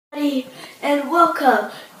And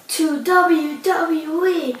welcome to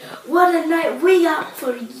WWE. What a night we got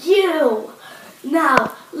for you.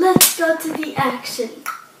 Now, let's go to the action.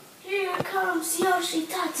 Here comes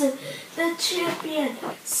Yoshitatsu, the champion,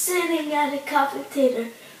 sitting at a commentator,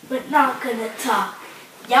 but not gonna talk.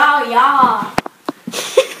 Yeah.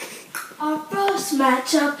 Our first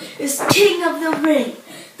matchup is King of the Ring.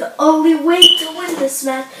 The only way to win this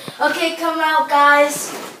match. Okay, come out,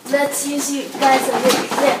 guys. Let's use you guys as an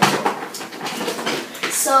example.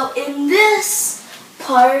 So in this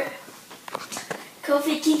part,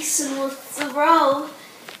 Kofi Kingston will throw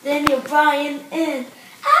Daniel Bryan in.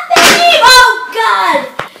 I believe! Oh God!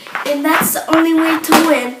 And that's the only way to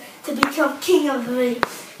win, to become King of the Ring.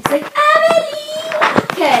 It's like, I believe!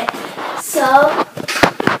 Okay, so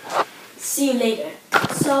see you later.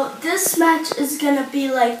 So this match is gonna be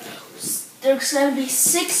like, there's gonna be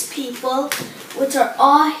 6 people, which are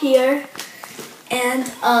all here,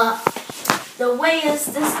 and the way is,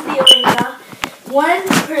 this is the arena, 1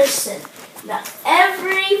 person. Now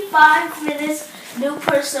every 5 minutes, new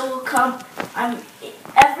person will come.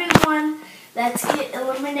 Everyone that's get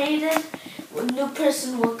eliminated, a new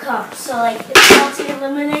person will come. So like, if Chelsea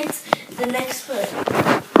eliminates, the next person.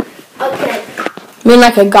 Okay. You mean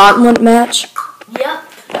like a gauntlet match? Yep.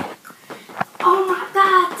 Oh my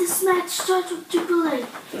God, this match starts with Triple H.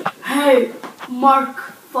 Hey, Mark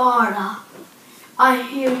Farah, I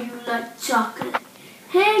hear you like chocolate.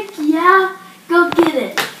 Heck yeah, go get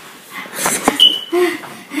it.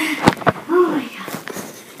 Oh my God.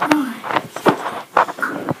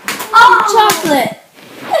 Oh, chocolate.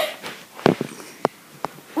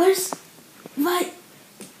 Where's my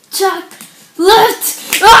chocolate?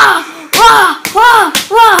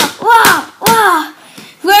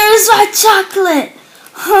 Where is my chocolate?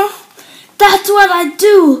 Huh? That's what I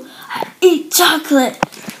do. I eat chocolate.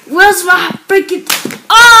 Where's my freaking...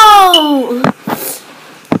 Oh!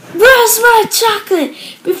 Where's my chocolate?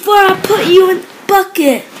 Before I put you in the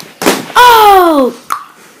bucket. Oh!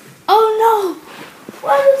 Oh no!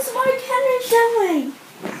 What is Mark Henry doing?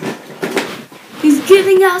 He's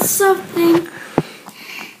giving out something.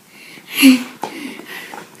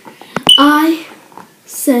 I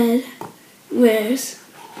said, where's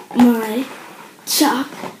my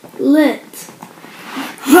chocolate?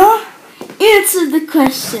 Huh? Answer the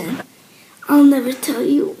question. I'll never tell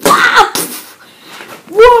you. 1,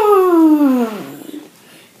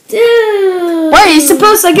 2. Wait, he's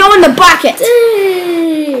supposed to go in the bucket.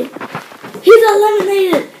 3. He's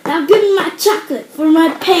eliminated. Now give me my chocolate for my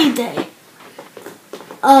payday.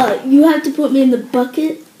 You have to put me in the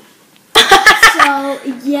bucket. So,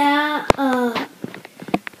 yeah, oh,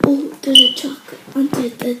 there's a chocolate under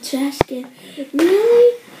the trash can.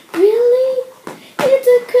 Really? Really? It's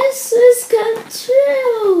a Christmas come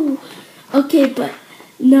true. Okay, but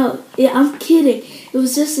no, yeah, I'm kidding. It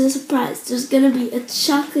was just a surprise. There's gonna be a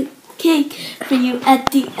chocolate cake for you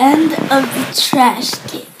at the end of the trash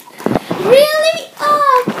can. Really?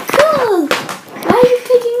 Oh, cool. Why are you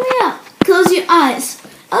picking me up? Close your eyes.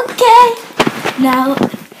 Okay. Now,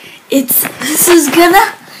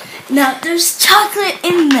 now there's chocolate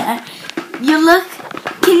in there. You look,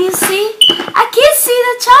 can you see? I can't see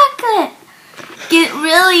the chocolate. Get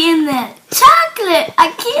really in there. Chocolate,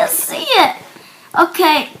 I can't see it.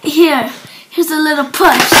 Okay, here's a little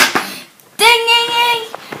push. Ding, ding, ding.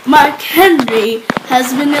 Mark Henry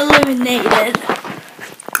has been eliminated.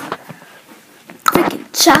 Freaking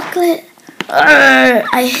chocolate.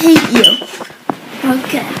 I hate you.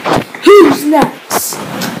 Okay, who's next?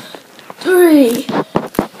 3,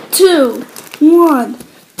 2, 1.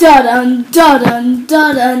 Da-dun, da-dun,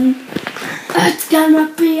 da-dun. It's gonna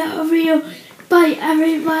be a real fight,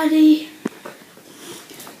 everybody.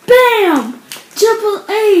 Bam! Triple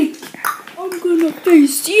H. I'm gonna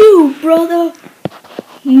face you, brother.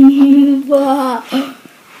 I'm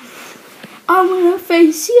gonna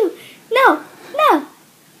face you. No.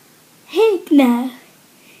 Heck no.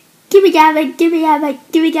 Gimme gabba.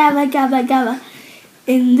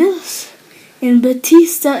 And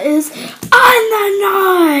Batista is on the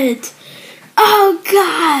night. Oh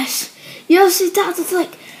gosh. Yoshitatsu's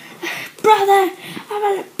like, brother, I'm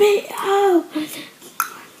gonna beat you.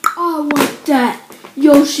 I want that.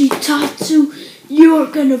 Yoshitatsu, you're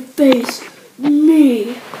gonna face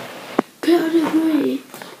me. Pedigree.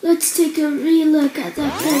 Let's take a re-look at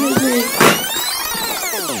that pedigree.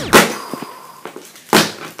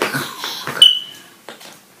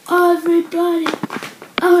 Everybody.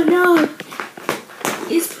 Oh no.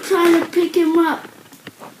 He's trying to pick him up.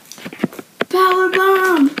 Power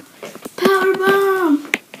bomb.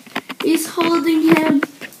 He's holding him.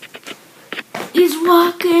 He's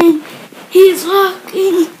walking.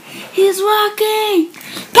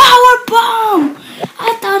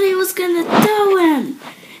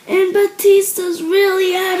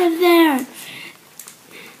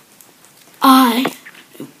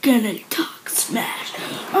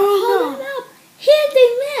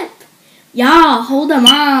 Y'all, hold them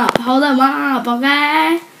up,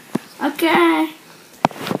 okay? Okay.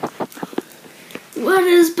 What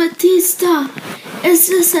is Batista? Is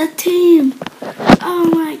this a team? Oh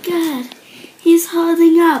my god. He's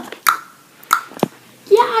holding up.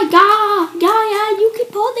 Yeah, you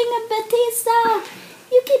keep holding him, Batista.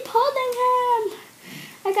 You keep holding him.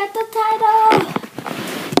 I got the title.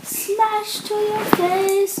 Smash to your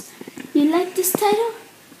face. You like this title?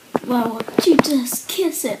 Well, won't you just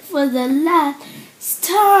kiss it for the last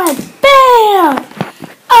time? Bam!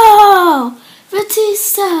 Oh,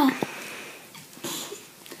 Batista,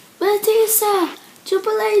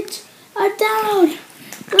 Triple H are down.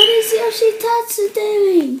 What is Yoshitatsu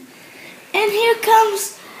doing? And here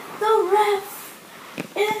comes the ref,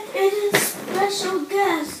 and it is special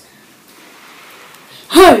guest.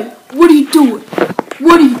 Hey, what are you doing?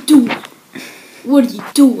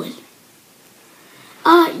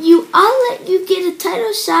 I'll let you get a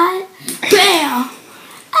title shot. Bam!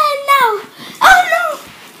 Oh no!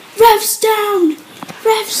 Ref's down.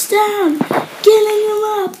 Getting him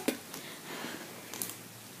up.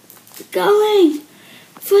 Going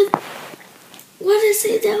for, what is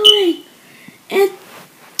he doing? And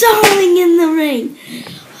darling in the ring.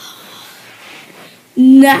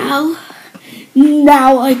 Now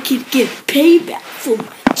I can get payback for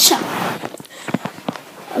my child.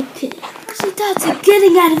 Okay, so that's it,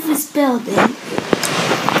 getting out of his building.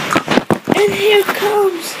 And here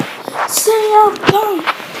comes CM Punk.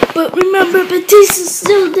 But remember, Batista's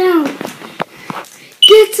still down.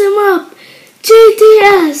 Gets him up.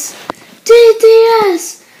 GTS.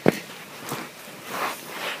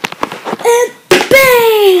 And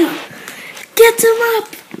bam! Gets him up.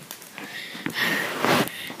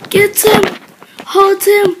 Gets him. Holds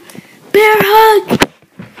him. Bear hug.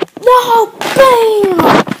 Whoa, bam!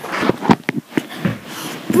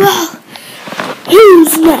 Well,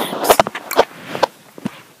 who's next?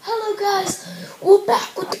 Hello guys, we're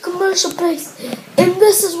back with the commercial breaks, and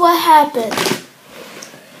this is what happened.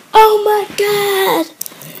 Oh my god!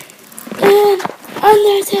 And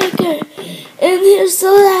Undertaker, and here's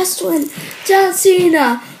the last one, John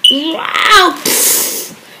Cena. Wow!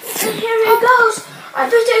 And here he goes,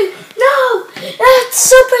 Undertaker. No, that's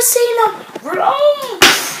Super Cena. Vroom.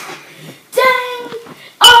 Dang!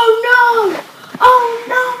 Oh no!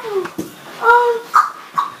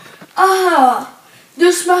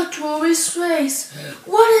 This match will be space.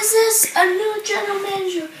 What is this? A new general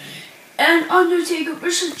manager and Undertaker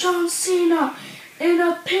versus John Cena in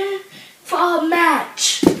a pinfall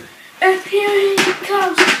match. And here he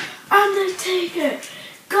comes, Undertaker,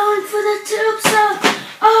 going for the tubes up.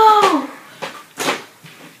 Oh!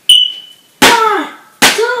 1,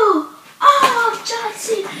 2, oh! John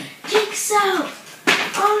Cena kicks out.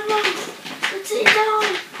 Oh no! What's he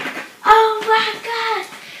doing? Oh my god!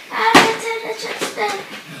 Just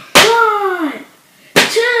 1,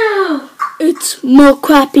 2. It's more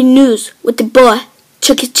crappy news with the boy,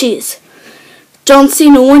 Chuck E. Cheese. John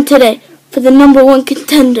Cena won today for the #1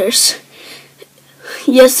 contenders.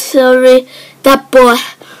 Yes, sorry, that boy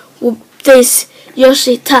will face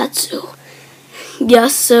Yoshitatsu.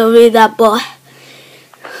 Yes, sorry, that boy.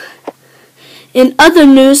 In other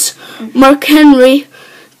news, Mark Henry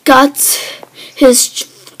got his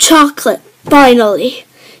chocolate finally.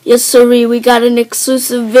 Yes, sorry, we got an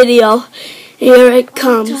exclusive video. Here it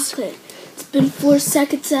comes. Chocolate. It's been 4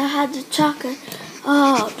 seconds I had the chocolate.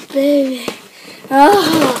 Oh, baby.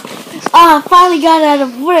 I finally got out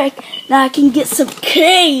of work. Now I can get some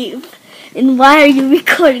cave. And why are you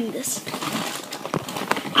recording this?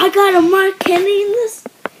 I got a Mark Henry in this.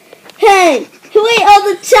 Hey, who ate all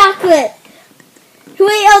the chocolate? Who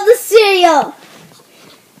ate all the cereal?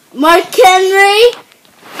 Mark Henry?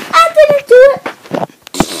 I didn't do it.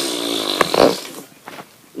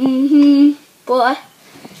 Boy.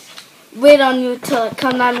 Wait on you till I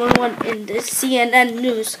call 911 in the CNN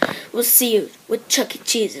News. We'll see you with Chuck E.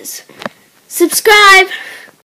 Cheese's. Subscribe!